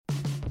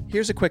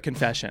Here's a quick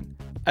confession.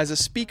 As a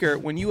speaker,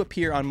 when you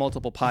appear on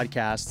multiple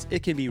podcasts,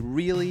 it can be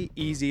really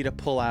easy to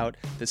pull out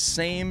the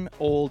same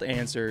old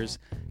answers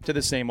to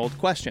the same old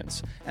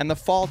questions. And the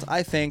fault,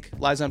 I think,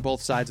 lies on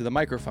both sides of the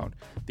microphone.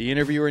 The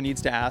interviewer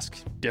needs to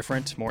ask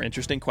different, more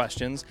interesting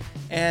questions,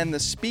 and the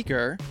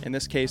speaker, in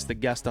this case the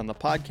guest on the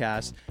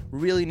podcast,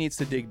 really needs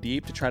to dig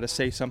deep to try to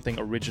say something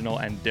original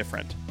and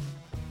different.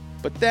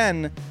 But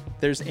then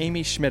there's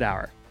Amy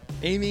Schmittauer.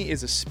 Amy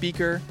is a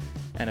speaker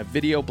and a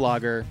video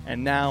blogger,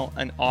 and now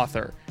an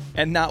author.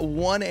 And not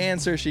one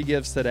answer she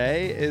gives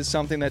today is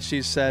something that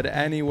she's said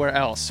anywhere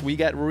else. We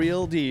get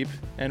real deep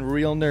and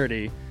real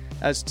nerdy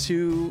as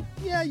two,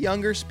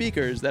 younger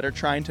speakers that are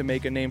trying to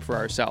make a name for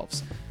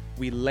ourselves.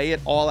 We lay it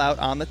all out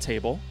on the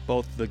table,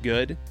 both the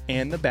good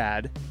and the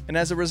bad, and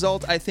as a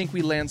result, I think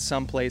we land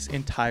someplace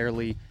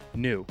entirely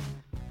new.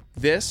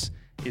 This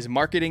is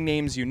Marketing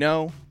Names You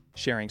Know,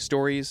 Sharing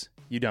Stories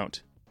You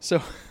Don't.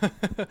 So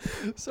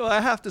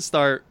I have to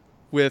start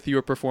with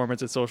your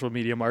performance at Social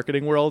Media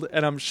Marketing World,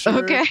 and I'm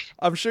sure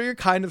you're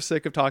kind of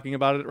sick of talking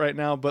about it right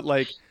now, but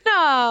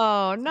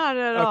no, not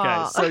at all.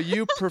 Okay, so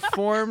you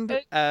performed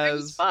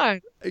as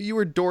you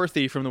were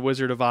Dorothy from The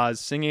Wizard of Oz,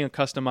 singing a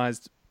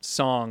customized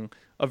song,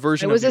 a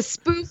version. It was a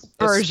spoof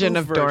version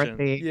of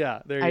Dorothy.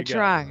 Yeah, there you go. I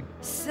tried.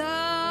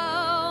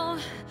 So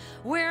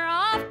we're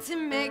off to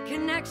make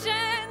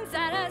connections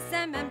at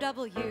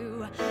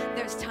SMMW.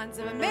 There's tons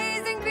of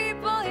amazing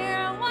people here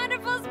and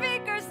wonderful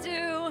speakers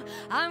too.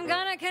 I'm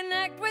gonna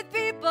connect with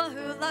people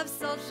who love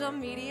social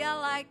media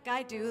like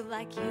I do,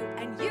 like you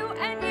and you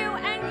and you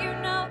and you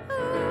know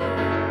who.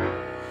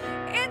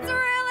 It's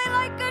really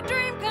like a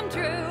dream come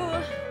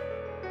true.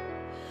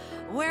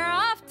 We're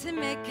off to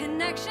make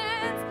connections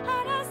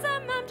at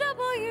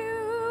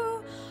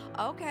SMMW.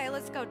 Okay,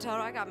 let's go,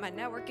 Toto. I got my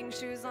networking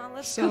shoes on.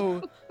 Let's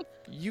go.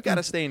 You got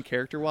to stay in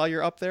character while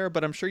you're up there,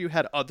 but I'm sure you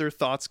had other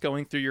thoughts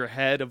going through your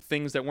head of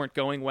things that weren't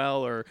going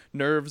well or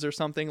nerves or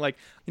something.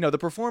 The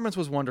performance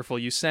was wonderful.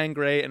 You sang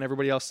great and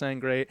everybody else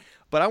sang great,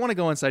 but I want to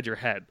go inside your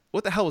head.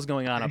 What the hell was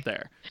going on up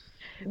there?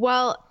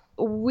 Well,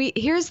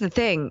 here's the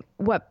thing.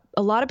 What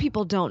a lot of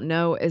people don't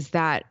know is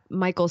that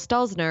Michael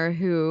Stelzner,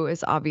 who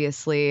is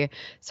obviously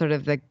sort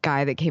of the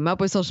guy that came up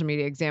with Social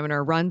Media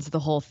Examiner, runs the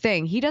whole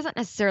thing. He doesn't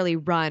necessarily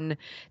run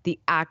the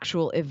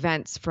actual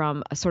events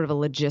from a sort of a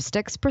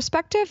logistics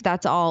perspective.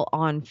 That's all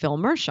on Phil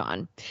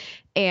Mershon.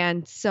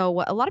 And so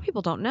what a lot of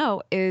people don't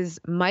know is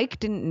Mike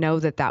didn't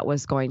know that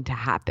was going to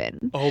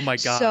happen. Oh my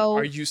God.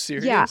 Are you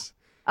serious? Yeah,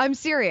 I'm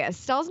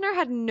serious. Stelzner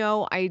had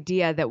no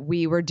idea that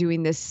we were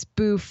doing this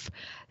spoof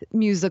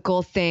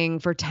musical thing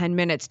for 10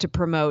 minutes to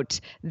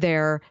promote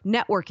their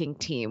networking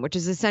team, which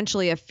is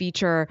essentially a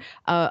feature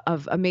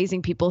of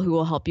amazing people who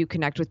will help you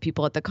connect with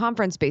people at the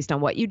conference based on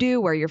what you do,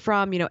 where you're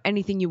from,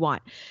 anything you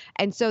want.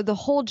 And so the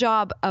whole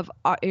job of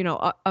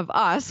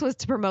us was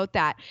to promote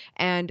that.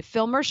 And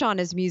Phil Mershon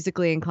is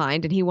musically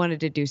inclined, and he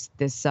wanted to do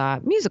this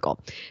musical.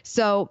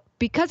 So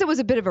because it was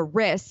a bit of a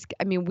risk,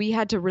 we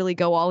had to really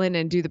go all in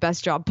and do the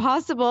best job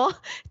possible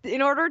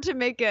in order to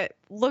make it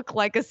look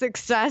like a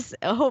success,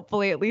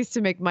 hopefully at least to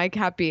make Mike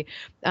happy.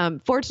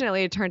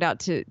 Fortunately, it turned out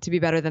to be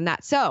better than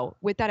that. So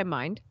with that in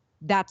mind,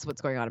 that's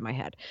what's going on in my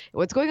head.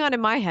 What's going on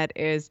in my head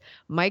is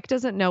Mike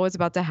doesn't know what's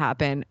about to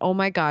happen. Oh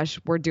my gosh,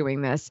 we're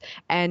doing this.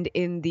 And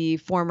in the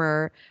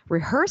former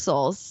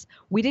rehearsals,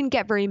 we didn't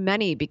get very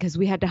many because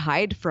we had to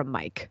hide from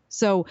Mike.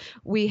 So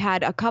we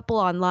had a couple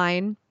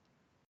online,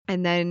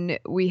 and then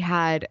we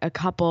had a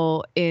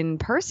couple in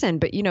person,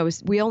 but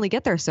we only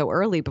get there so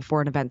early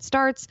before an event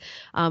starts.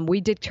 We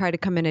did try to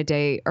come in a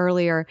day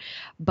earlier,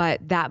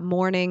 but that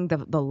morning,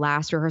 the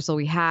last rehearsal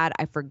we had,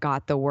 I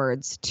forgot the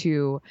words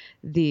to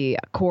the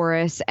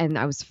chorus and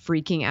I was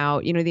freaking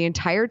out. The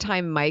entire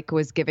time Mike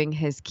was giving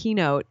his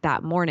keynote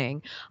that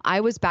morning, I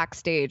was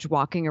backstage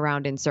walking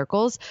around in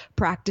circles,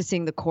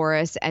 practicing the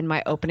chorus and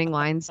my opening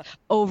lines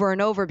over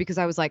and over because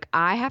I was like,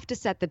 I have to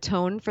set the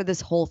tone for this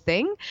whole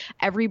thing.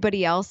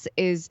 Everybody else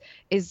is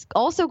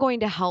also going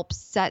to help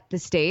set the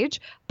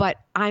stage, but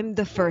I'm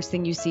the first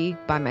thing you see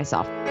by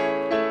myself.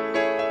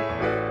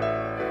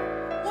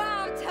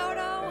 Wow,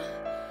 Toto.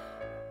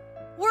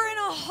 We're in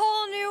a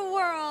whole new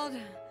world.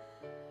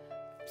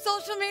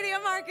 Social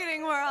media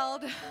marketing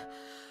world.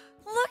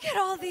 Look at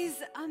all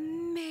these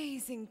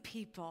amazing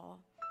people.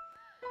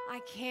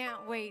 I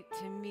can't wait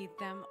to meet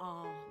them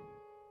all.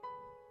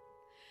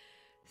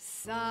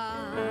 Somewhere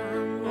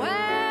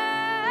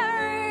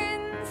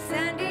in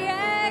San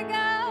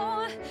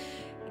Diego,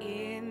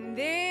 in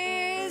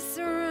this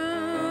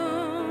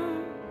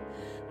room,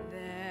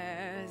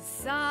 there's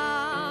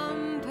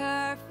some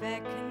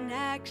perfect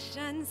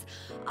connections.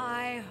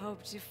 I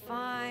hope to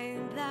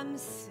find them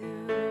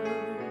soon.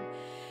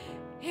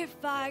 If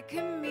I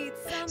could meet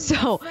some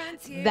So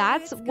friends here,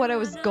 that's it's what I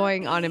was gonna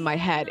going on in my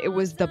head. It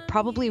was the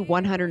probably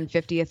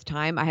 150th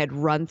time I had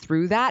run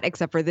through that,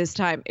 except for this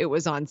time it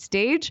was on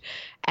stage.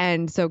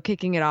 And so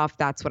kicking it off,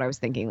 that's what I was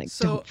thinking. Like,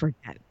 So- don't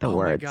forget the Oh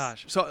words. my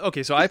gosh.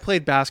 So I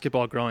played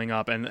basketball growing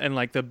up, and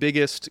like the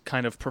biggest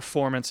kind of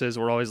performances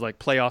were always like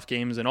playoff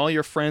games, and all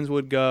your friends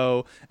would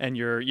go and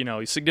your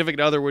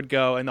significant other would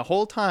go, and the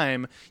whole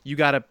time you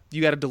gotta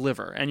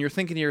deliver, and you're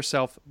thinking to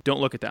yourself, don't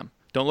look at them.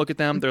 Don't look at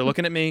them. They're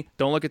looking at me.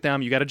 Don't look at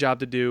them. You got a job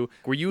to do.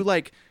 Were you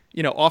like,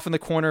 off in the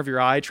corner of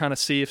your eye trying to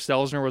see if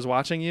Stelzner was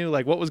watching you?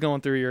 Like, what was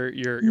going through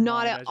your Not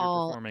mind at as you're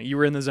all. performing? You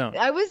were in the zone.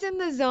 I was in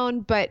the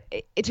zone, but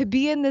to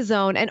be in the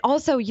zone, and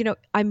also,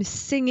 I'm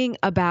singing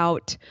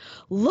about,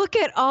 look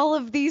at all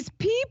of these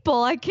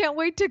people. I can't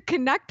wait to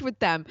connect with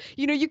them.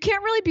 You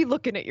can't really be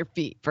looking at your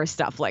feet for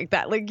stuff like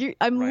that. Like,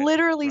 I'm Right,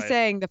 literally right.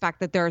 saying the fact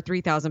that there are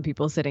 3,000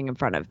 people sitting in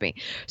front of me.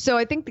 So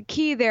I think the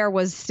key there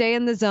was stay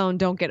in the zone.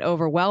 Don't get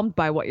overwhelmed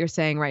by what you're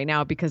saying right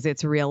now because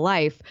it's real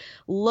life.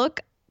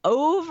 Look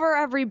over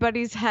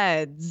everybody's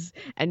heads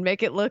and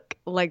make it look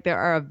like there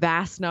are a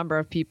vast number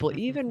of people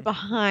even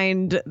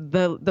behind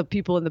the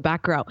people in the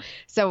back row.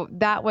 So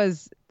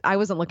I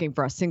wasn't looking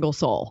for a single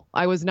soul.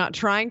 I was not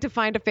trying to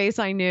find a face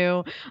I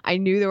knew. I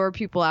knew there were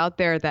people out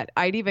there that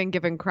I'd even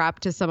given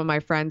crap to some of my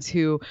friends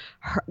who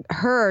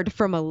heard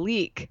from a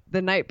leak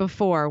the night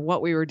before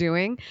what we were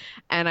doing.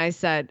 And I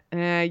said,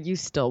 you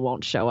still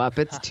won't show up.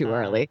 It's too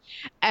early.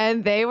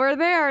 And they were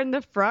there in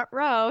the front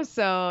row.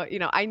 So,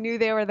 I knew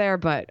they were there,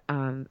 but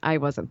I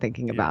wasn't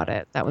thinking about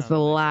it. That was the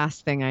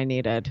last thing I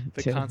needed.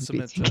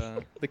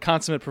 The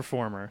consummate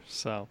performer.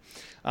 So,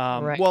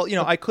 Right. well,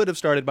 I could have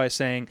started by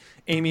saying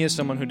Amy is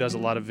someone who does a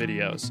lot of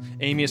videos.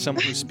 Amy is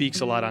someone who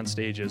speaks a lot on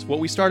stages. What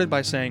we started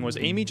by saying was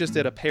Amy just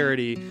did a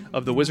parody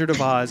of The Wizard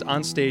of Oz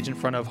on stage in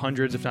front of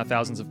hundreds, if not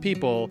thousands of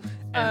people.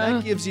 And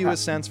that gives you a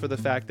sense for the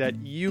fact that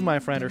you, my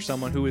friend, are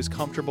someone who is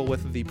comfortable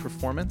with the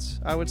performance,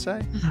 I would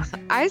say.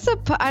 I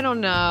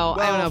don't know.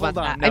 I don't know about hold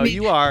on. that. No,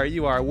 you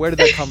are. Where did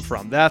that come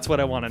from? That's what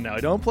I want to know.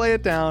 Don't play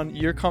it down.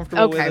 You're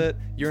comfortable with Okay. it.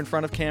 You're in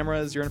front of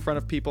cameras. You're in front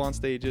of people on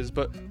stages.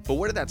 But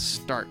where did that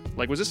start?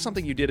 Like, was this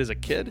something you did as a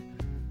kid?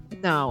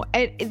 No,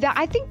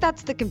 I think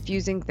that's the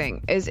confusing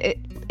thing. Is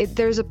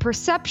there's a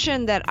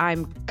perception that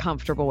I'm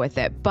comfortable with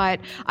it, but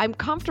I'm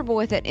comfortable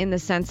with it in the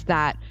sense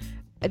that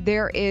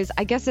there is,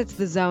 I guess it's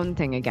the zone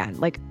thing again.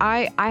 Like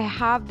I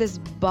have this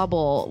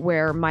bubble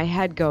where my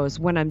head goes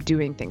when I'm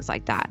doing things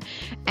like that.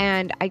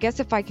 And I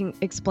guess if I can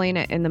explain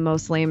it in the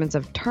most layman's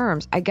of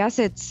terms, I guess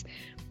it's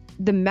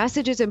the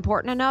message is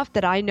important enough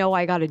that I know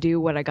I got to do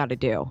what I got to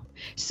do.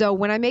 So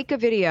when I make a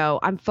video,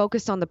 I'm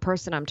focused on the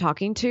person I'm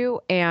talking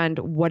to and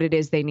what it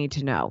is they need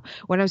to know.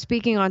 When I'm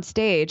speaking on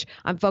stage,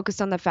 I'm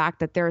focused on the fact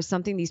that there is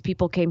something these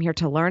people came here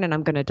to learn and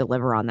I'm going to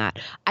deliver on that.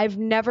 I've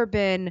never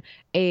been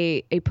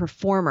a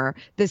performer.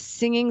 The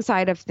singing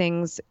side of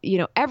things,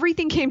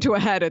 everything came to a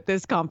head at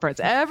this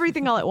conference,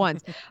 everything all at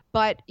once.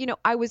 But,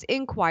 I was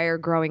in choir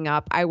growing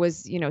up. I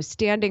was,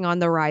 standing on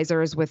the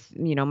risers with,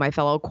 my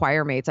fellow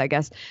choir mates. I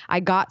guess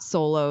I got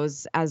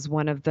solos as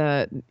one of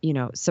the,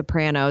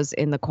 sopranos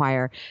in the choir.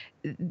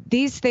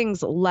 These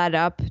things led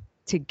up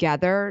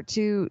together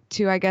to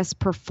I guess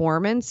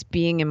performance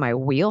being in my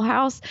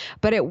wheelhouse,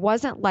 but it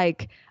wasn't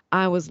like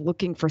I was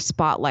looking for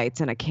spotlights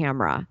and a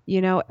camera.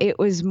 It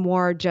was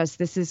more just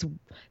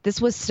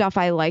this was stuff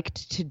I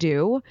liked to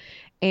do.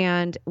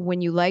 And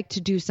when you like to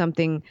do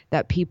something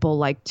that people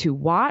like to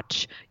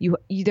watch,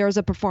 there's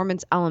a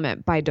performance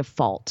element by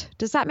default.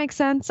 Does that make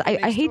sense?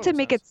 I hate to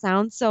make it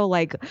sound so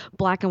like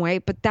black and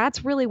white, but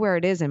that's really where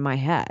it is in my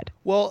head.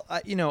 Well,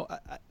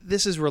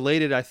 this is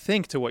related, I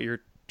think, to what you're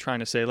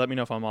trying to say. Let me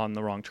know if I'm on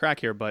the wrong track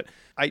here, but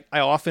I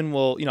often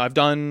will, I've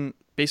done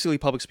basically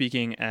public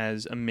speaking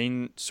as a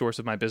main source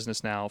of my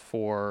business now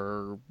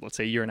for, let's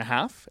say, a year and a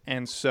half.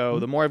 And so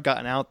the more I've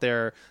gotten out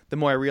there, the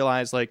more I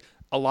realize, like,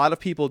 a lot of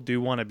people do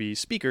want to be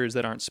speakers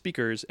that aren't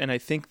speakers, and I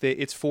think that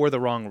it's for the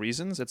wrong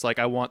reasons. It's like,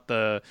 I want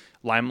the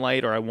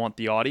limelight or I want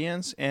the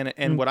audience.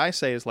 And what I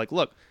say is like,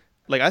 look,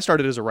 like I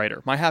started as a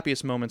writer. My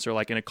happiest moments are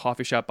like in a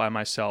coffee shop by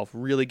myself,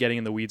 really getting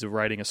in the weeds of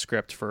writing a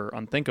script for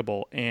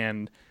Unthinkable.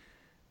 And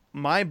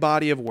my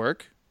body of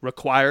work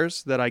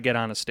requires that I get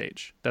on a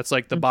stage. That's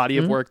like the body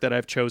of work that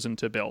I've chosen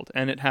to build.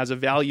 And it has a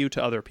value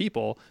to other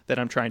people that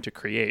I'm trying to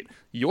create.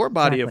 Your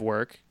body of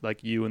work,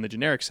 like you in the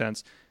generic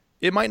sense,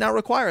 it might not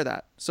require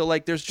that. So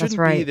like there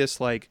shouldn't be this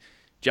like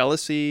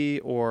jealousy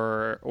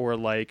or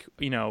like,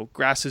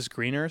 grass is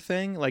greener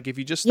thing. Like if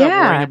you just stop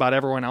worrying about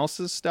everyone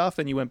else's stuff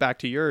and you went back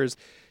to yours,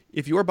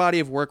 if your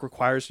body of work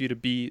requires you to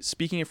be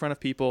speaking in front of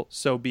people,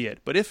 so be it.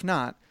 But if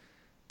not,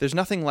 there's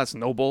nothing less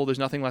noble. There's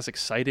nothing less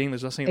exciting.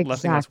 There's nothing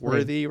less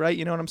worthy, right?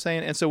 You know what I'm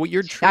saying? And so what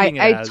you're treating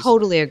it as... I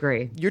totally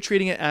agree. You're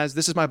treating it as,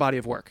 this is my body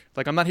of work.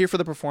 Like, I'm not here for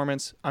the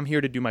performance. I'm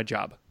here to do my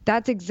job.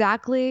 That's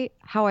exactly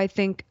how I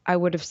think I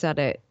would have said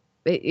it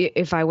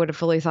if I would have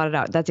fully thought it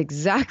out. That's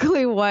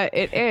exactly what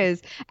it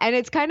is. And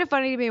it's kind of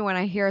funny to me when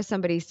I hear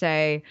somebody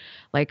say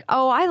like,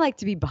 oh, I like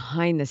to be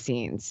behind the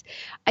scenes.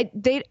 I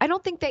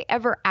don't think they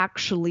ever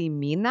actually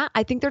mean that.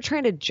 I think they're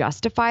trying to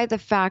justify the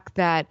fact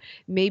that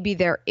maybe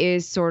there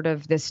is sort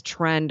of this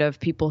trend of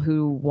people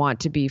who want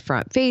to be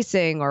front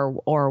facing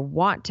or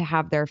want to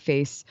have their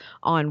face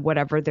on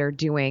whatever they're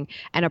doing.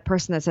 And a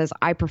person that says,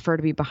 I prefer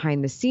to be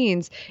behind the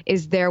scenes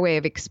is their way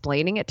of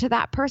explaining it to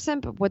that person.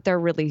 But what they're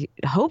really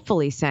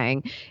hopefully saying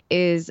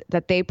is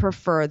that they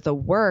prefer the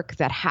work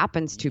that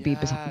happens to be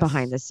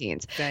behind the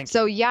scenes.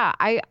 So yeah,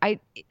 I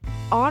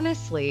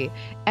honestly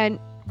and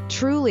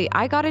truly,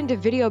 I got into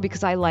video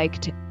because I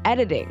liked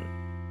editing.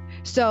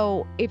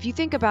 So if you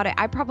think about it,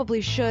 I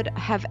probably should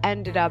have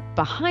ended up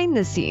behind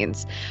the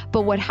scenes.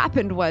 But what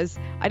happened was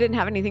I didn't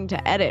have anything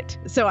to edit.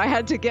 So I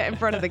had to get in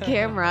front of the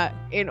camera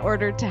in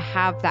order to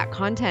have that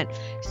content.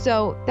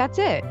 So that's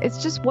it.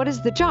 It's just, what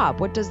is the job?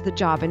 What does the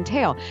job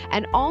entail?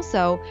 And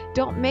also,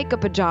 don't make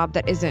up a job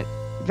that isn't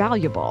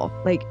valuable.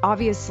 Like,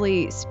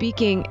 obviously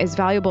speaking is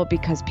valuable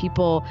because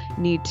people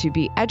need to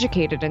be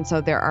educated. And so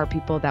there are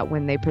people that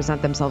when they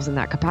present themselves in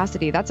that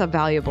capacity, that's a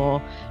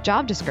valuable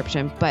job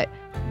description. But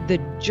the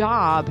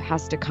job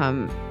has to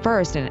come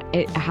first, and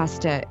it has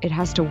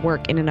to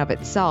work in and of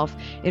itself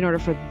in order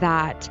for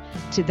that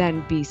to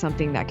then be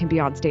something that can be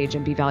on stage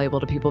and be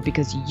valuable to people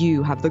because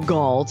you have the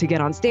gall to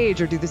get on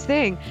stage or do this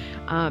thing.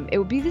 It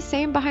would be the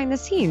same behind the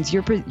scenes.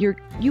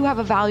 You have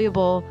a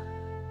valuable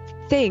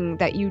thing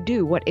that you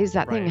do. What is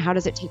that thing? How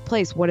does it take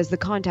place? What is the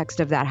context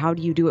of that? How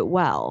do you do it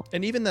well?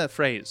 And even the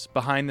phrase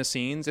behind the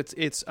scenes,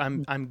 it's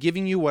I'm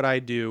giving you what I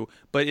do,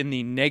 but in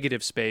the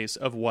negative space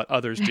of what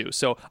others do.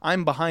 So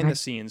I'm behind the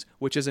scenes,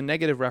 which is a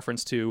negative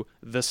reference to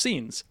the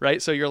scenes, right?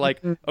 So you're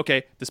like,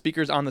 okay, the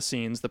speaker's on the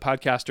scenes, the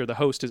podcaster, the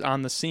host is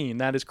on the scene.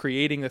 That is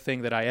creating the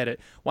thing that I edit.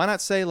 Why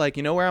not say, like,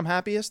 you know where I'm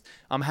happiest?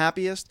 I'm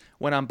happiest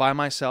when I'm by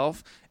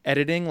myself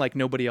editing like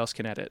nobody else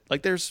can edit.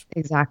 Like, there's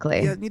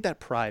exactly, you need that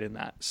pride in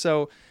that.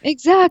 So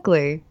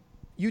exactly,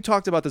 you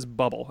talked about this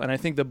bubble, and I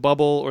think the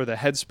bubble or the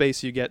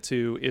headspace you get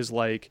to is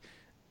like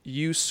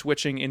you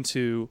switching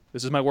into,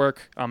 this is my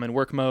work, I'm in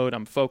work mode,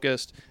 I'm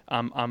focused,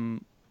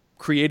 I'm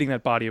creating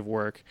that body of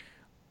work.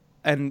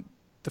 And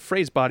the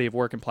phrase body of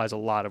work implies a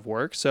lot of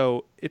work,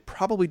 so it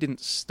probably didn't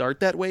start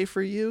that way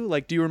for you.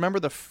 Like, do you remember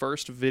the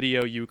first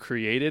video you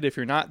created? If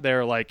you're not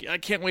there, like, I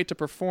can't wait to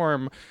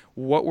perform,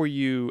 what were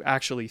you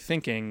actually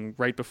thinking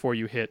right before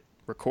you hit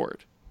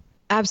record?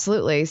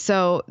 Absolutely.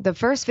 So the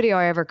first video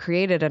I ever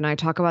created, and I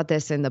talk about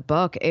this in the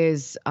book,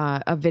 is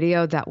a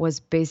video that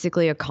was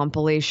basically a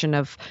compilation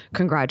of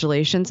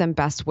congratulations and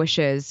best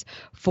wishes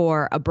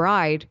for a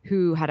bride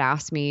who had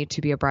asked me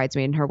to be a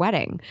bridesmaid in her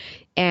wedding.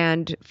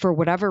 And for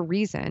whatever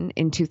reason,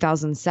 in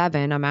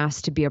 2007, I'm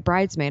asked to be a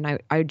bridesmaid. And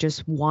I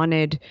just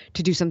wanted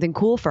to do something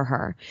cool for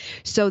her.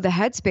 So the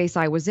headspace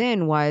I was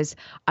in was,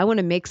 I want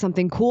to make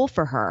something cool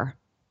for her.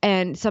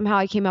 And somehow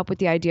I came up with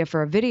the idea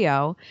for a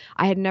video.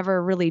 I had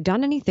never really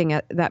done anything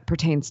that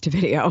pertains to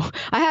video.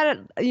 I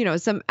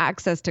had, some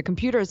access to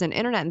computers and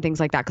internet and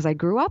things like that because I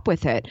grew up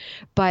with it.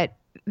 But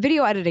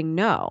video editing,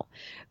 no.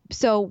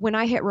 So when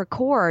I hit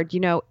record,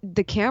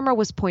 the camera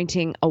was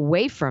pointing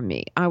away from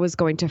me. I was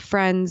going to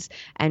friends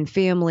and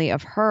family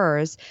of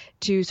hers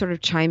to sort of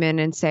chime in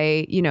and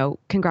say,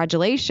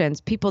 congratulations,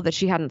 people that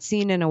she hadn't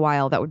seen in a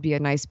while. That would be a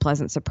nice,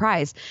 pleasant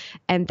surprise.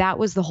 And that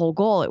was the whole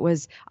goal. It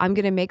was, I'm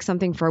going to make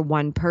something for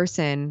one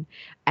person,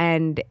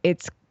 and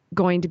it's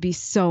going to be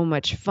so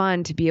much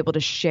fun to be able to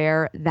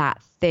share that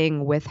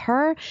thing with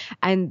her.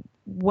 And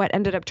what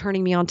ended up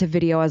turning me onto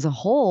video as a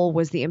whole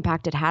was the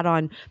impact it had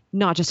on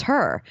not just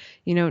her.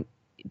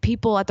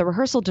 People at the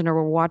rehearsal dinner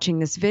were watching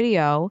this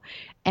video,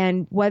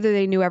 and whether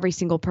they knew every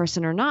single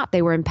person or not,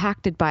 they were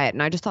impacted by it.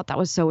 And I just thought that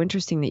was so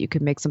interesting that you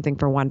could make something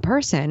for one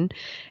person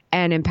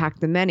and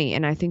impact the many.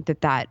 And I think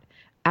that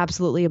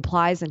absolutely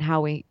applies in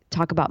how we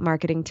talk about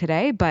marketing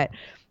today. But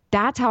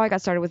that's how I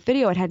got started with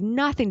video. It had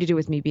nothing to do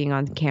with me being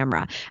on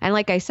camera. And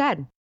like I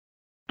said,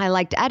 I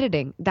liked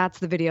editing. That's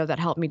the video that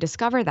helped me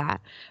discover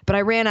that. But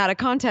I ran out of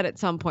content at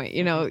some point.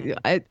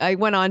 I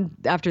went on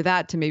after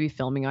that to maybe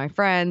filming my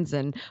friends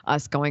and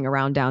us going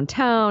around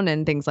downtown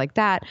and things like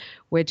that,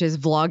 which is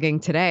vlogging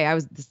today.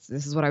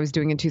 This is what I was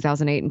doing in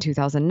 2008 and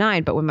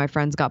 2009. But when my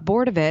friends got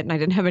bored of it and I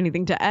didn't have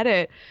anything to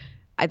edit,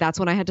 that's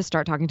when I had to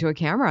start talking to a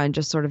camera and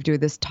just sort of do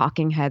this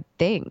talking head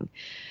thing.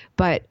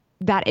 But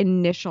that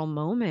initial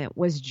moment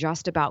was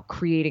just about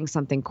creating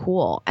something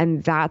cool.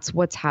 And that's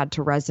what's had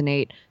to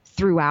resonate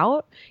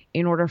throughout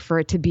in order for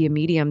it to be a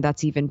medium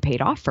that's even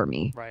paid off for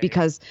me. Right.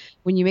 Because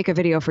when you make a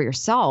video for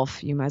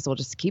yourself, you might as well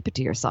just keep it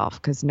to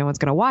yourself because no one's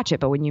going to watch it.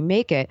 But when you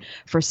make it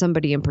for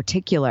somebody in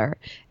particular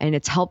and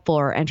it's helpful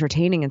or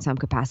entertaining in some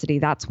capacity,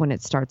 that's when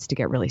it starts to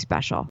get really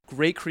special.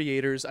 Great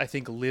creators, I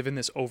think, live in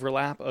this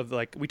overlap of,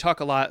 like, we talk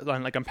a lot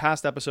on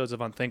past episodes of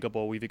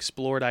Unthinkable, we've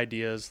explored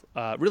ideas.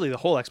 Really, the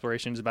whole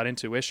exploration is about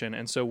intuition.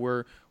 And so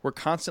we're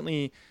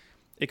constantly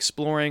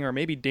exploring or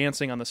maybe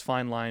dancing on this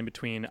fine line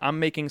between I'm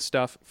making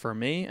stuff for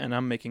me and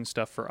I'm making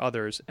stuff for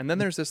others. And then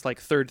there's this like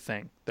third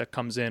thing that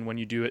comes in when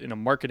you do it in a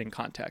marketing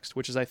context,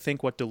 which is I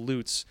think what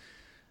dilutes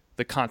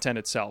the content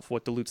itself,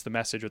 what dilutes the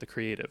message or the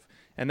creative.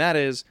 And that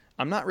is,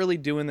 I'm not really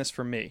doing this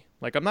for me.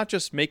 Like, I'm not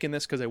just making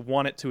this because I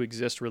want it to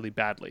exist really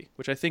badly,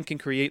 which I think can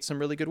create some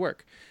really good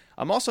work.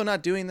 I'm also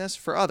not doing this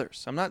for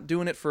others. I'm not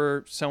doing it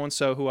for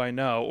so-and-so who I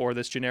know or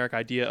this generic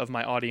idea of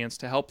my audience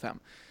to help them,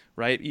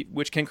 right?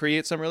 Which can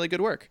create some really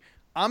good work.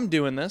 I'm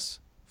doing this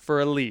for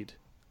a lead.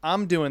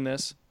 I'm doing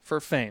this for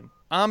fame.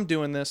 I'm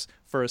doing this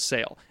for a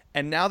sale.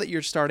 And now that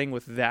you're starting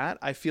with that,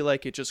 I feel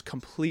like it just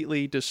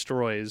completely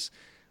destroys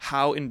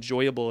how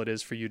enjoyable it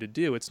is for you to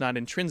do. It's not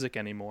intrinsic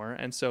anymore.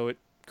 And so it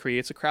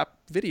creates a crap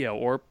video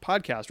or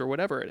podcast or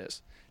whatever it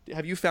is.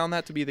 Have you found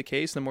that to be the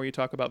case the more you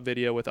talk about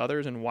video with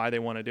others and why they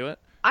want to do it?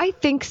 I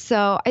think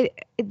so.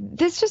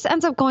 This just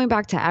ends up going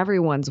back to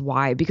everyone's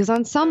why, because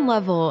on some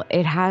level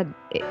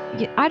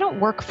I don't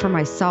work for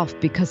myself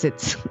because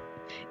it's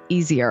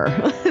easier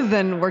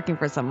than working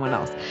for someone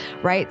else,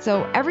 right?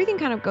 So everything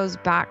kind of goes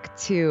back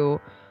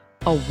to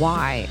a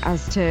why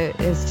as to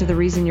the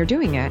reason you're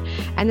doing it.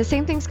 And the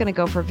same thing's going to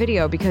go for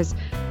video, because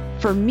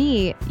for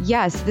me,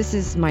 yes, this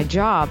is my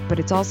job, but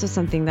it's also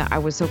something that I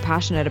was so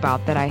passionate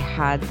about that I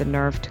had the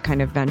nerve to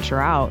kind of venture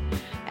out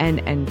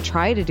and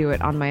try to do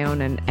it on my own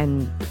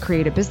and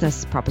create a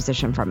business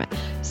proposition from it.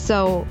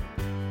 So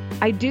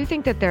I do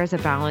think that there's a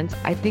balance.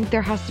 I think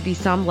there has to be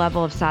some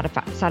level of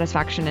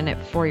satisfaction in it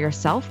for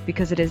yourself,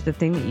 because it is the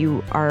thing that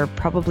you are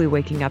probably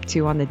waking up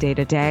to on the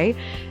day-to-day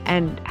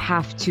and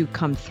have to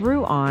come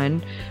through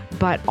on.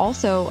 But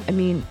also, I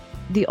mean,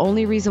 the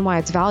only reason why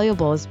it's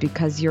valuable is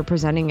because you're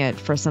presenting it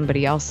for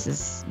somebody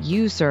else's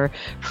use or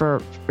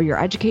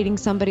you're educating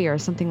somebody or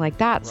something like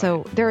that. Right.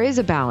 So there is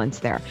a balance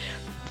there.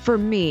 For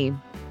me,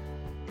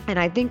 and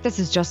I think this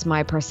is just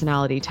my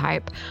personality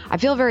type, I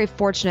feel very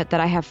fortunate that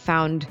I have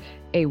found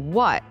a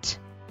what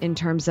in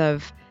terms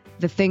of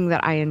the thing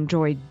that I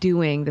enjoy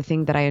doing, the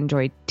thing that I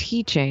enjoy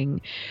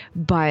teaching,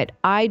 but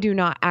I do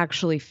not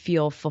actually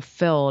feel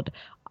fulfilled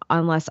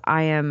unless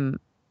I am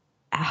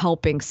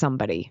helping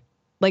somebody.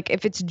 Like,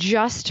 if it's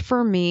just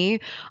for me,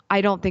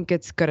 I don't think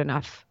it's good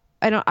enough.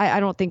 I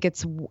don't think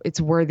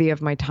it's worthy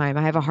of my time.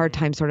 I have a hard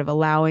time sort of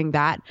allowing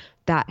that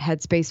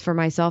headspace for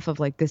myself of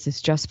like, this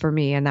is just for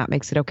me and that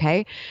makes it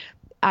okay.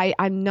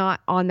 I'm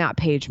not on that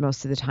page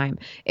most of the time.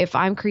 If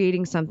I'm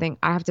creating something,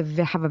 I have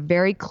to have a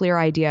very clear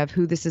idea of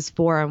who this is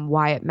for and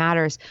why it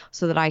matters,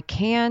 so that I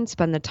can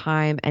spend the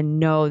time and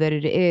know that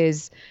it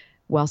is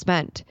well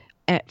spent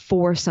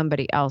for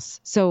somebody else.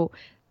 So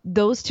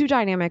those two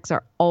dynamics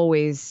are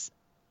always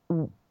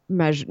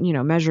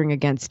measuring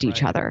against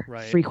each other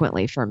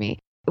frequently for me.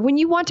 When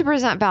you want to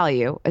present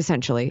value,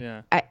 essentially,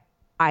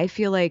 I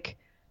feel like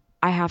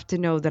I have to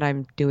know that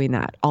I'm doing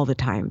that all the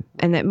time.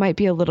 And that might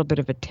be a little bit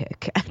of a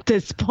tick at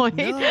this point.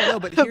 No,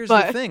 but here's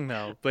the thing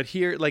though. But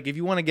here, like, if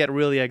you want to get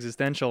really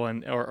existential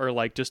or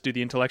like just do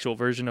the intellectual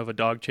version of a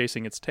dog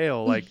chasing its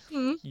tail, like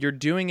you're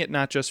doing it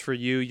not just for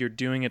you, you're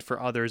doing it for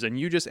others. And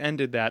you just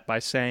ended that by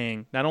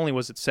saying, not only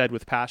was it said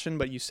with passion,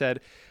 but you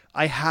said,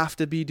 I have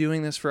to be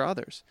doing this for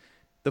others.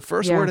 The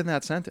first word in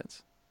that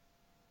sentence.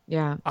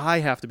 Yeah. I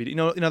have to be, in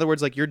other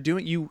words, like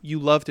you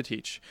love to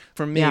teach.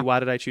 For me, why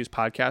did I choose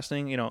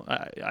podcasting?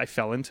 I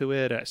fell into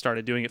it. I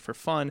started doing it for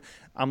fun.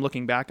 I'm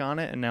looking back on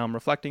it and now I'm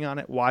reflecting on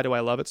it. Why do I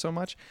love it so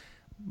much?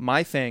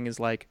 My thing is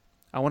like,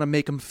 I want to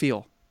make them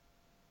feel.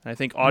 And I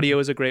think audio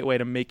is a great way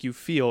to make you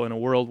feel in a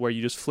world where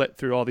you just flip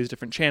through all these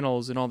different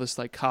channels and all this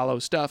like hollow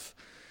stuff.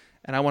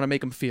 And I want to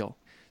make them feel.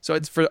 So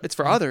it's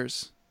for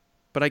others.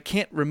 But I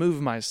can't remove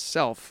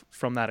myself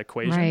from that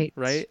equation,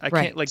 right? I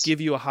can't like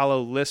give you a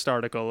hollow list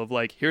article of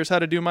like, here's how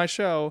to do my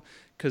show,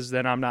 because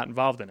then I'm not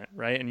involved in it,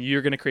 right? And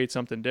you're going to create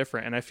something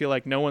different. And I feel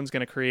like no one's going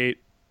to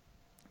create,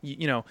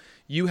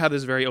 you have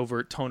this very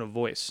overt tone of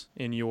voice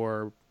in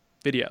your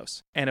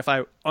videos. And if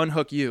I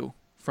unhook you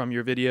from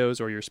your videos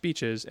or your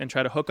speeches and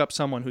try to hook up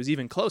someone who's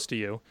even close to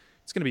you,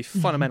 it's going to be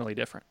fundamentally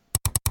different.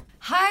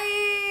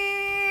 Hi!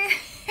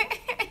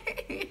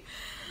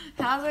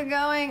 How's it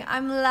going?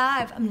 I'm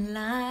live.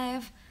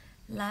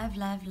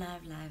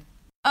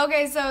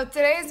 Okay, so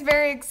today is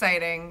very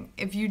exciting.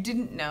 If you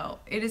didn't know,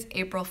 it is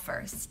April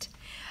 1st.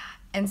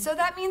 And so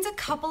that means a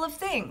couple of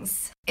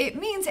things. It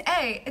means,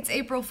 A, it's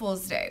April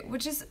Fool's Day,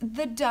 which is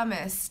the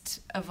dumbest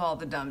of all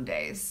the dumb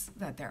days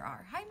that there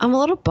are. I'm a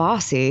little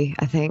bossy,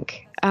 I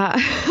think.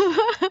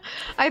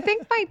 I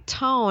think my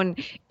tone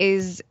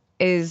is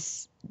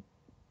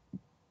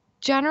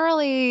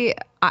generally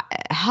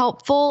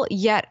helpful,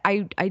 yet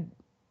I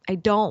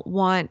don't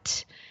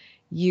want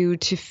you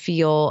to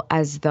feel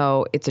as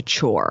though it's a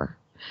chore.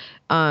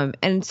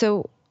 And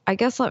so I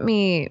guess let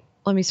me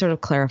sort of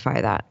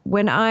clarify that.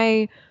 When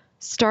I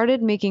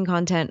started making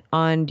content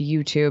on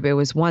YouTube, it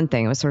was one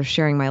thing. It was sort of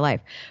sharing my life.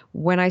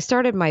 When I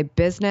started my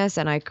business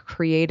and I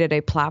created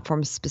a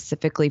platform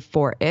specifically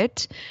for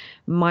it,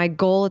 my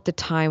goal at the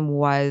time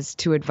was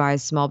to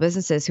advise small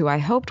businesses who I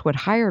hoped would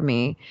hire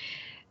me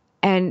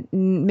and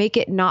make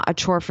it not a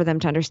chore for them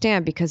to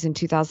understand, because in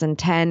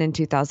 2010 and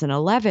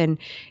 2011,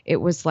 it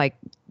was like,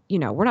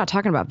 we're not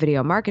talking about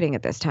video marketing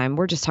at this time.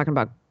 We're just talking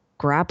about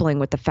grappling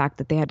with the fact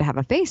that they had to have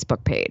a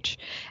Facebook page,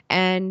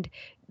 and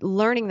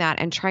learning that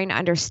and trying to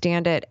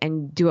understand it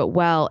and do it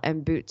well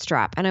and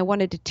bootstrap. And I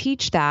wanted to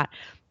teach that,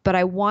 but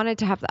I wanted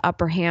to have the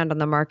upper hand on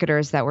the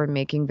marketers that were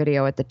making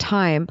video at the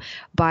time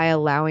by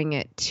allowing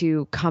it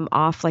to come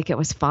off like it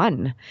was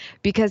fun.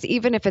 Because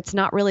even if it's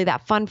not really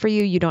that fun for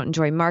you, you don't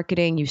enjoy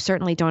marketing, you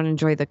certainly don't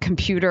enjoy the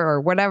computer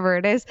or whatever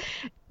it is,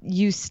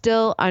 you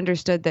still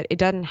understood that it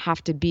doesn't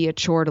have to be a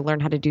chore to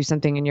learn how to do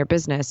something in your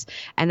business,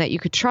 and that you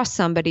could trust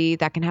somebody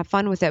that can have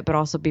fun with it, but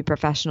also be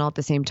professional at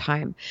the same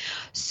time.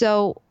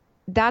 So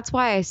that's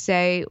why I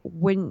say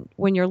when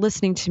you're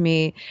listening to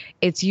me,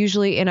 it's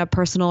usually in a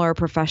personal or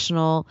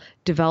professional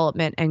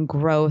development and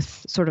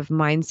growth sort of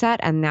mindset.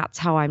 And that's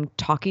how I'm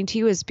talking to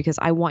you, is because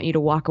I want you to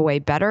walk away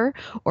better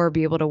or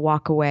be able to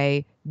walk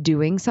away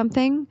doing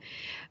something.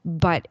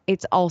 But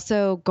it's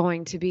also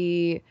going to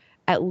be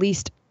at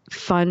least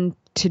fun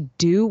to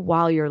do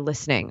while you're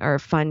listening, or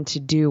fun to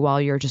do while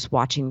you're just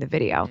watching the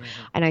video.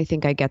 Mm-hmm. And I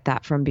think I get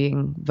that from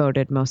being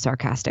voted most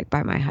sarcastic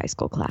by my high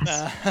school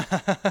class.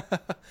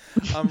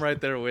 I'm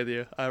right there with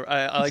you.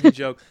 I like to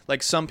joke.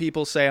 Like, some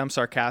people say I'm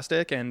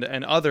sarcastic, and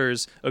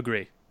others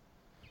agree.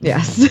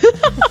 Yes.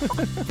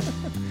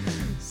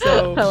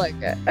 So I like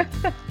it.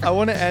 I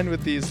want to end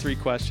with these 3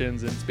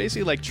 questions. And it's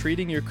basically like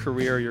treating your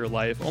career or your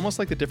life almost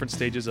like the different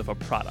stages of a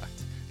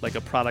product, like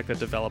a product that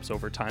develops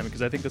over time,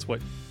 because I think that's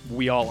what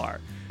we all are.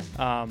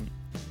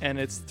 And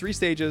it's 3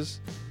 stages: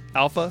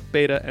 alpha,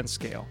 beta, and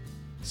scale.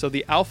 So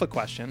the alpha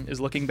question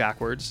is looking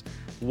backwards.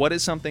 What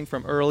is something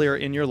from earlier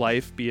in your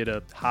life, be it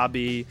a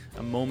hobby,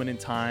 a moment in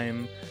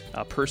time,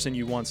 a person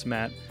you once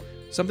met,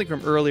 something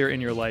from earlier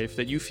in your life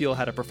that you feel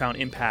had a profound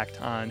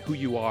impact on who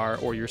you are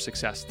or your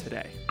success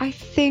today? I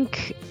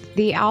think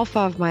the alpha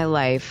of my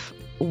life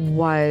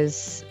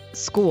was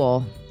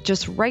school,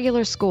 just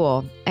regular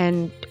school.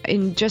 And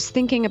in just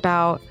thinking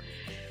about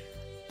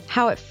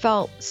how it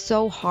felt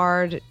so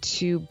hard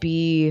to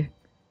be,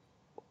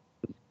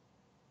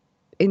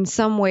 in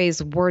some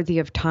ways, worthy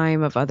of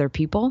time of other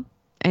people.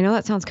 I know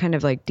that sounds kind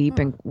of like deep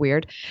and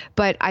weird,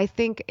 but I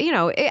think,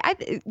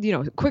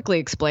 quickly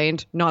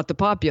explained, not the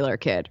popular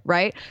kid,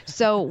 right?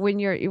 So when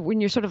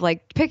you're sort of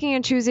like picking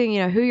and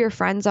choosing, who your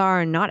friends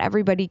are, and not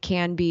everybody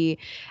can be.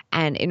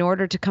 And in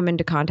order to come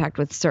into contact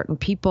with certain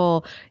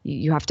people,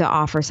 you have to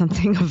offer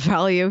something of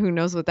value. Who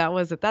knows what that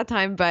was at that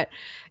time, but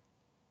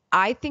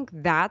I think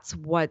that's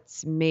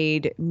what's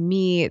made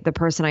me the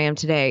person I am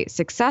today,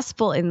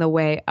 successful in the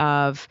way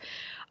of,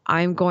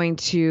 I'm going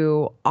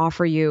to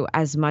offer you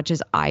as much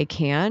as I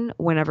can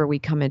whenever we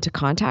come into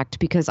contact,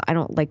 because I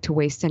don't like to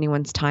waste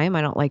anyone's time.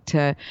 I don't like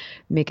to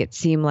make it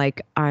seem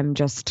like I'm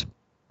just,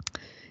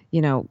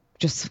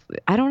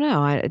 I don't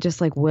know, I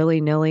just like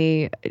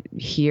willy-nilly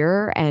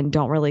here and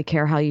don't really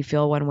care how you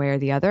feel one way or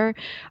the other.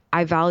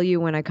 I value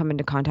when I come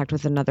into contact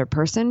with another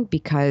person,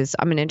 because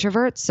I'm an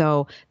introvert,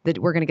 so that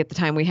we're going to get the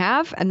time we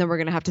have, and then we're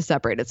going to have to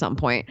separate at some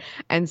point.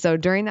 And so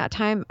during that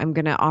time, I'm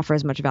going to offer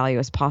as much value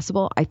as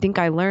possible. I think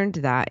I learned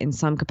that in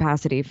some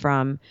capacity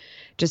from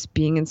just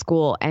being in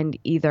school, and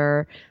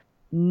either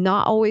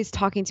not always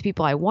talking to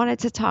people I wanted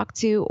to talk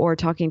to, or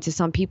talking to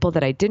some people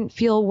that I didn't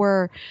feel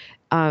were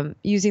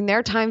using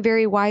their time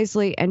very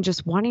wisely, and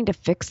just wanting to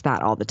fix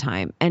that all the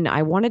time. And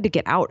I wanted to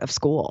get out of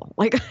school.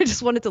 Like, I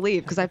just wanted to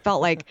leave, because I felt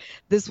like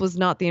this was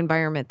not the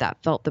environment that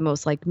felt the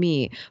most like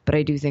me. But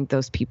I do think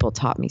those people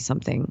taught me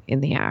something in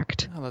the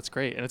act. Oh, that's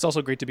great. And it's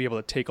also great to be able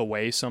to take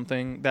away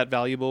something that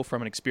valuable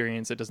from an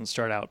experience that doesn't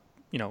start out,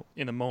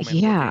 in the moment,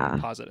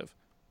 looking positive.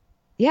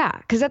 Yeah.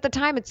 Because at the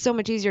time, it's so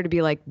much easier to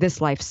be like, this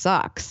life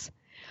sucks.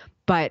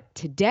 But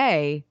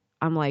today,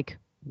 I'm like,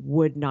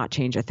 would not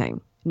change a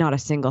thing. Not a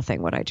single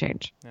thing would I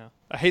change. Yeah.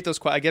 I hate those.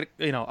 I get,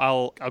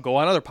 I'll go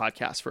on other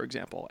podcasts, for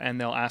example, and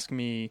they'll ask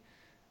me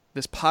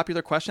this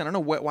popular question. I don't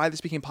know why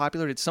this became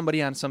popular. Did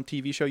somebody on some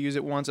TV show use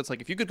it once? It's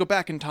like, if you could go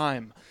back in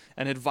time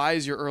and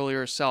advise your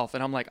earlier self.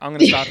 And I'm like, I'm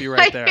going to stop you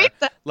right there.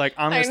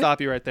 I'm going to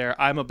stop you right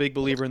there. I'm a big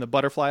believer in the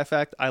butterfly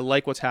effect. I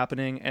like what's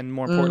happening. And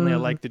more importantly, I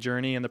like the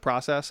journey and the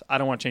process. I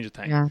don't want to change a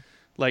thing. Yeah.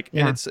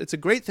 And it's a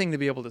great thing to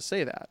be able to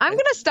say that. I'm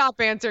going to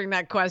stop answering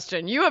that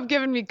question. You have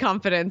given me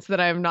confidence that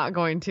I'm not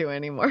going to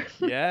anymore.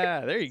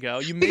 Yeah, there you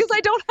go. Because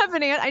I don't have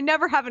I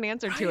never have an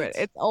answer to it.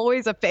 It's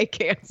always a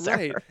fake answer.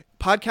 Right.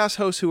 Podcast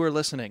hosts who are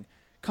listening,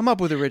 come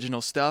up with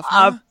original stuff.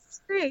 Huh?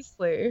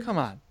 Seriously. Come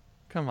on.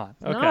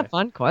 Okay. Not a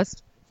fun question.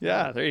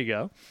 Yeah, there you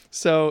go.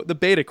 So the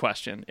beta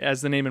question,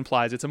 as the name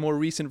implies, it's a more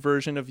recent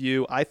version of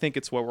you. I think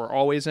it's what we're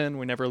always in.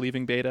 We're never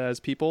leaving beta as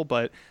people.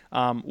 But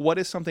what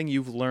is something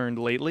you've learned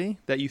lately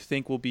that you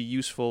think will be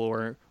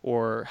useful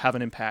or have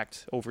an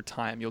impact over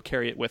time? You'll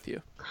carry it with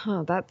you.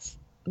 Huh, that's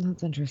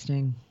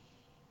interesting.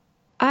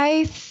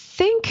 I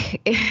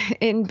think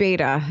in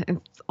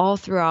beta, all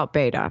throughout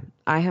beta,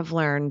 I have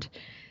learned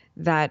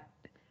that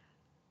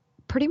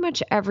pretty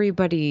much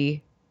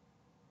everybody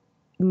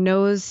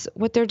knows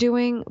what they're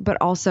doing, but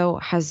also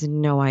has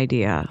no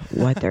idea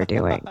what they're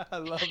doing. I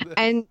love this.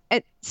 And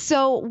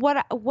so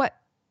what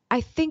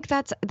I think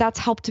that's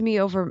helped me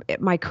over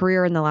my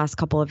career in the last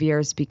couple of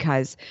years,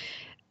 because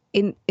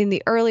in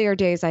the earlier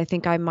days, I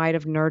think I might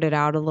have nerded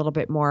out a little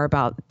bit more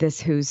about this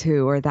who's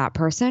who or that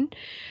person.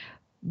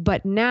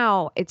 But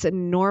now it's an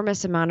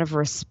enormous amount of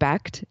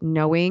respect,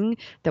 knowing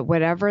that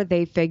whatever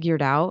they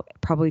figured out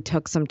probably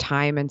took some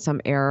time and some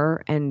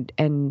error and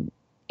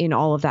in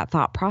all of that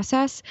thought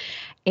process.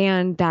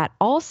 And that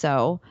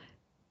also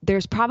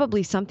there's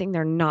probably something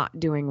they're not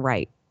doing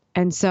right.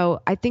 And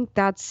so I think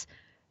that's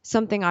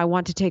something I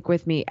want to take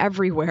with me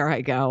everywhere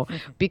I go,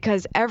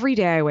 because every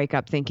day I wake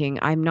up thinking,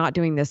 I'm not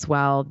doing this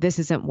well. This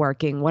isn't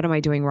working. What am I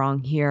doing wrong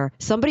here?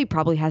 Somebody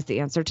probably has the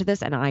answer to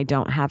this and I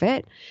don't have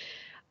it.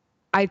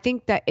 I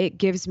think that it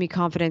gives me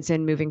confidence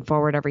in moving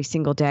forward every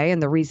single day. And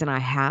the reason I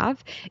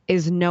have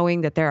is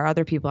knowing that there are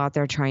other people out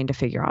there trying to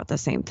figure out the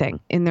same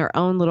thing in their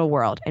own little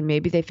world. And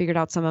maybe they figured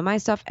out some of my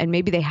stuff and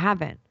maybe they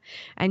haven't.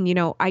 And,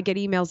 I get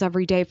emails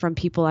every day from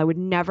people I would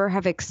never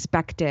have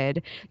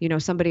expected,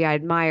 somebody I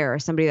admire or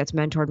somebody that's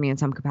mentored me in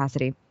some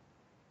capacity.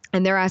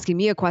 And they're asking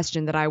me a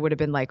question that I would have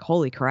been like,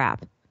 holy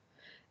crap.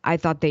 I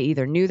thought they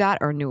either knew that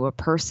or knew a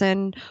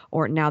person,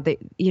 or now they,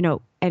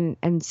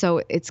 and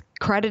so it's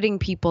crediting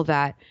people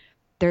that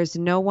there's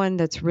no one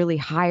that's really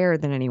higher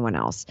than anyone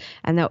else.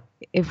 And that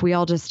if we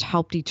all just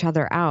helped each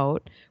other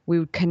out, we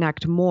would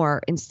connect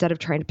more instead of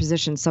trying to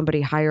position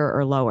somebody higher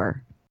or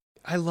lower.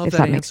 I love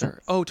that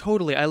answer. Oh,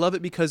 totally. I love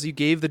it because you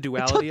gave the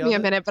duality of it. It took me a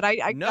minute, but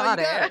I got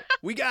it.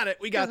 We got it.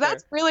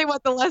 That's really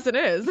what the lesson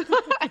is.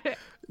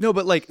 No,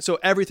 but so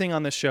everything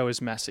on this show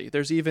is messy.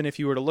 There's even, if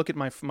you were to look at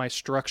my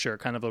structure,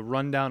 kind of a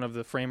rundown of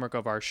the framework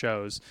of our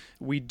shows,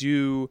 we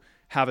do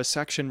have a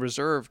section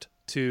reserved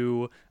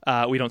to,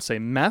 we don't say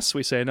mess,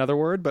 we say another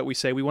word, but we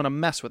say we want to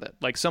mess with it.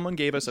 Like someone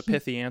gave us a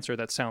pithy answer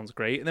that sounds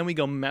great, and then we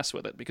go mess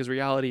with it because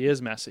reality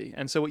is messy.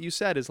 And so what you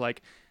said is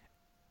like,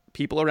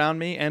 people around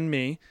me and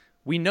me,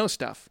 we know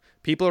stuff.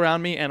 People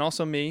around me and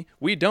also me,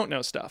 we don't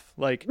know stuff.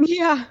 Like,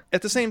 yeah.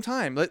 At the same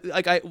time,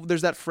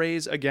 there's that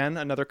phrase, again,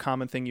 another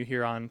common thing you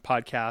hear on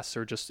podcasts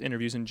or just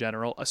interviews in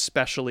general,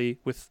 especially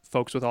with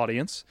folks with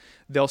audience.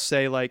 They'll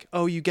say like,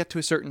 oh, you get to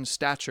a certain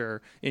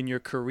stature in your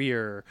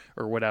career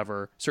or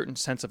whatever, certain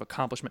sense of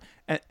accomplishment.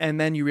 And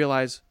then you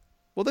realize,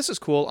 well, this is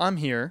cool. I'm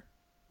here.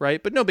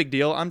 Right? But no big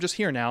deal. I'm just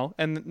here now.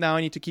 And now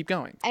I need to keep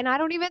going. And I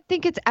don't even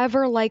think it's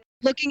ever like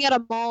looking at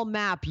a mall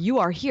map. You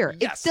are here.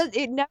 Yes.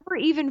 It never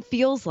even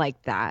feels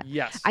like that.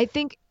 Yes. I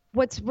think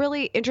what's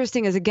really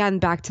interesting is, again,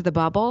 back to the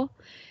bubble.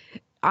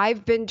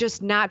 I've been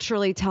just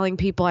naturally telling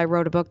people I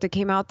wrote a book that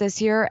came out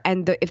this year.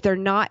 And if they're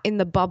not in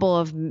the bubble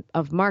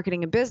of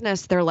marketing and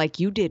business, they're like,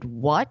 you did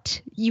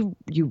what? You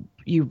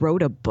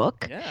wrote a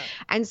book? Yeah.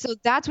 And so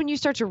that's when you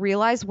start to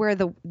realize where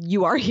the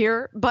 "you are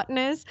here" button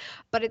is.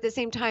 But at the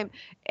same time,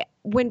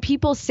 when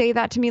people say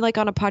that to me, like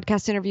on a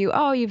podcast interview,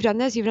 oh, you've done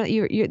this, you've done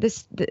you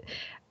this,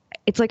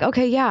 it's like,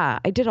 okay, yeah,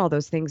 I did all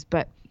those things,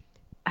 but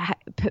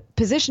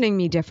positioning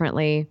me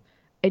differently,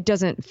 it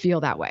doesn't feel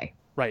that way.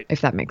 Right.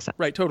 If that makes sense.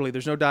 Right, totally.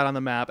 There's no dot on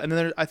the map. And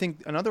then I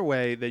think another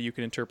way that you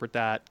can interpret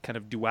that kind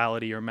of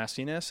duality or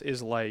messiness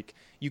is like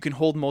you can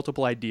hold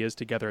multiple ideas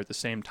together at the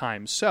same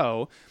time.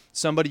 So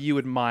somebody you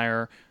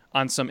admire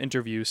on some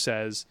interview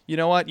says, you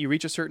know what, you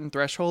reach a certain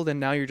threshold and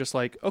now you're just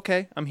like,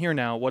 okay, I'm here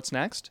now. What's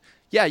next?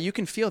 Yeah, you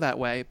can feel that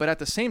way. But at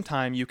the same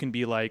time, you can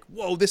be like,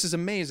 whoa, this is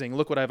amazing.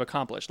 Look what I've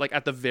accomplished. Like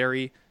at the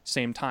very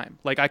same time.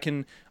 Like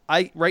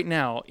right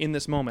now in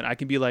this moment, I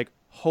can be like,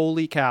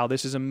 holy cow,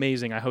 this is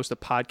amazing. I host a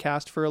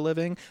podcast for a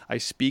living. I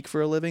speak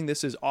for a living.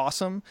 This is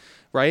awesome,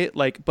 right?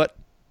 Like, but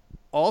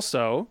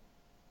also,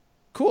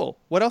 cool.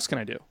 What else can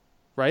I do,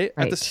 right?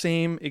 At the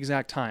same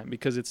exact time,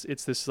 because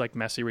it's this like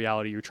messy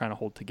reality you're trying to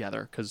hold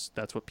together because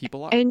that's what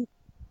people are. And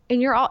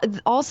you're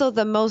also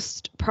the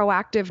most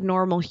proactive,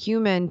 normal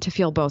human to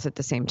feel both at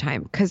the same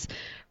time. Because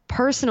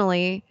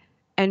personally,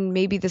 and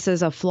maybe this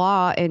is a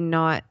flaw in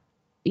not,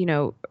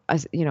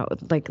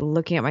 like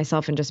looking at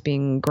myself and just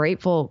being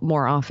grateful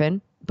more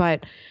often,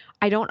 but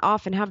I don't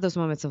often have those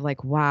moments of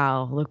like,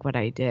 wow, look what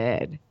I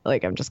did.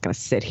 Like, I'm just going to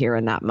sit here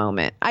in that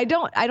moment. I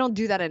don't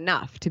do that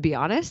enough, to be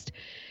honest.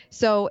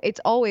 So it's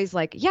always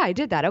like, yeah, I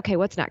did that. Okay.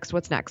 What's next?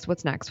 What's next?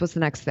 What's next? What's the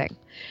next thing?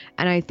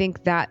 And I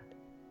think that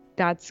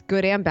that's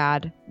good and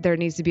bad. There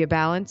needs to be a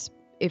balance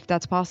if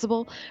that's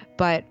possible.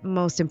 But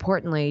most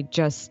importantly,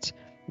 just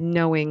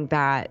knowing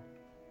that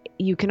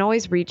you can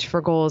always reach for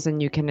goals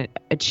and you can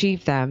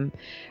achieve them,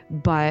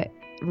 but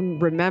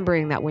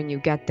remembering that when you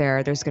get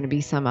there, there's going to be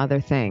some other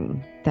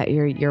thing that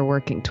you're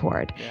working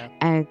toward. Yeah.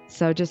 And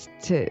so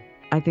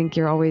I think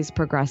you're always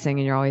progressing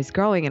and you're always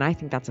growing. And I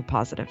think that's a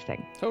positive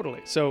thing.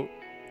 Totally. So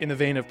in the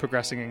vein of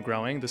progressing and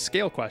growing, the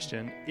scale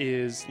question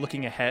is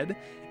looking ahead.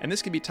 And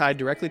this could be tied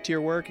directly to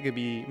your work. It could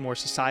be more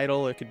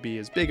societal. It could be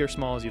as big or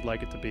small as you'd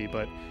like it to be.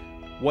 But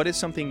what is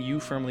something you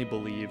firmly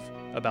believe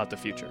about the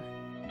future?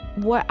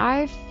 What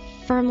I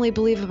firmly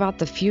believe about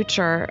the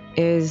future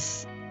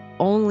is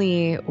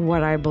only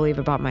what I believe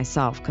about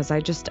myself, because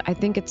I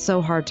think it's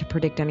so hard to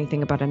predict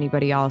anything about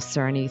anybody else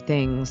or any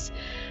things.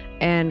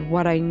 And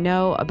what I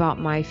know about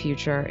my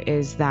future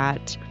is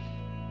that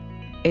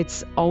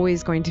it's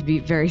always going to be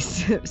very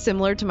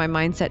similar to my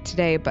mindset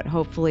today, but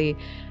hopefully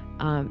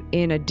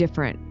in a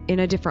different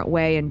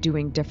way and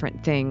doing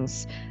different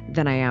things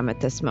than I am at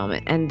this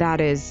moment. And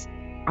that is,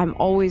 I'm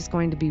always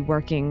going to be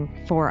working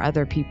for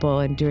other people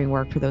and doing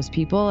work for those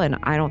people. And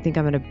I don't think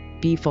I'm going to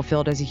be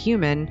fulfilled as a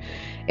human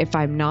if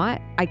I'm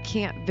not. I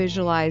can't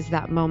visualize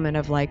that moment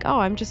of like, oh,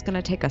 I'm just going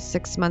to take a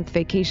 6-month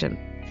vacation.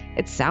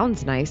 It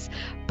sounds nice,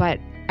 but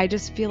I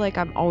just feel like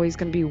I'm always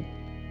going to be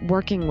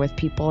working with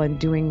people and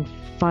doing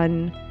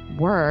fun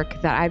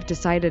work that I've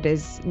decided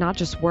is not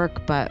just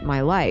work, but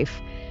my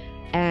life.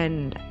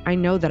 And I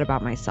know that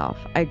about myself.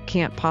 I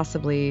can't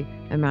possibly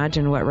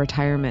imagine what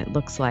retirement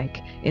looks like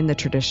in the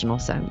traditional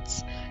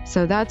sense.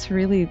 So that's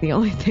really the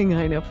only thing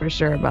I know for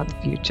sure about the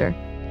future.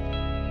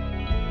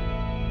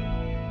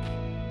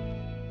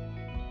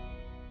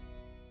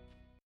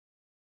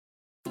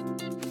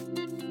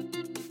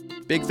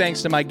 Big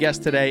thanks to my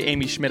guest today,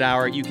 Amy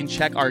Schmittauer. You can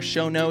check our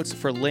show notes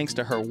for links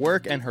to her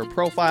work and her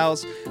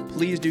profiles.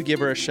 Please do give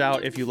her a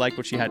shout if you like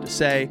what she had to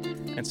say,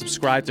 and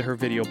subscribe to her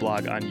video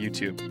blog on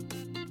YouTube.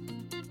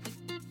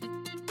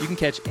 You can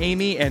catch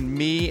Amy and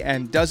me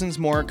and dozens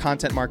more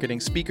content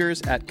marketing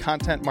speakers at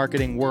Content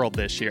Marketing World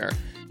this year.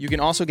 You can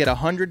also get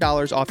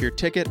 $100 off your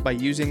ticket by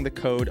using the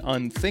code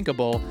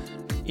UNTHINKABLE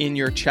in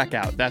your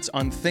checkout. That's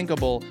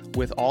UNTHINKABLE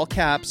with all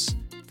caps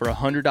for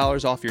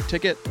 $100 off your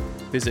ticket.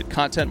 Visit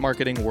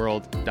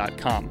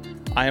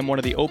contentmarketingworld.com. I am one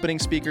of the opening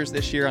speakers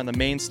this year on the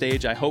main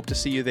stage. I hope to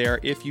see you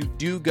there. If you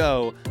do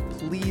go,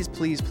 please,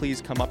 please,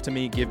 please come up to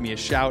me, give me a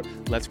shout.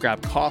 Let's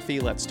grab coffee,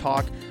 let's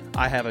talk.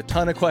 I have a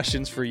ton of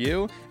questions for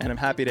you, and I'm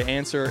happy to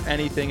answer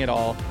anything at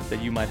all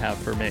that you might have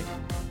for me.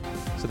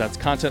 So that's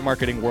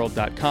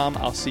contentmarketingworld.com.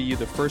 I'll see you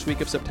the first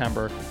week of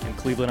September in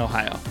Cleveland,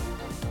 Ohio.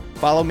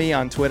 Follow me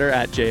on Twitter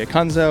at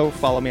 @JAcunzo.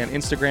 Follow me on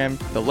Instagram,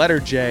 the letter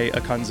J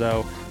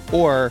Acunzo,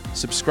 or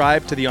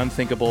subscribe to the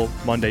Unthinkable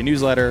Monday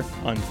newsletter,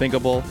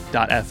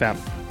 unthinkable.fm.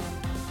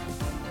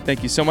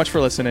 Thank you so much for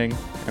listening,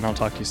 and I'll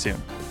talk to you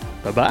soon.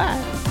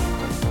 Bye-bye.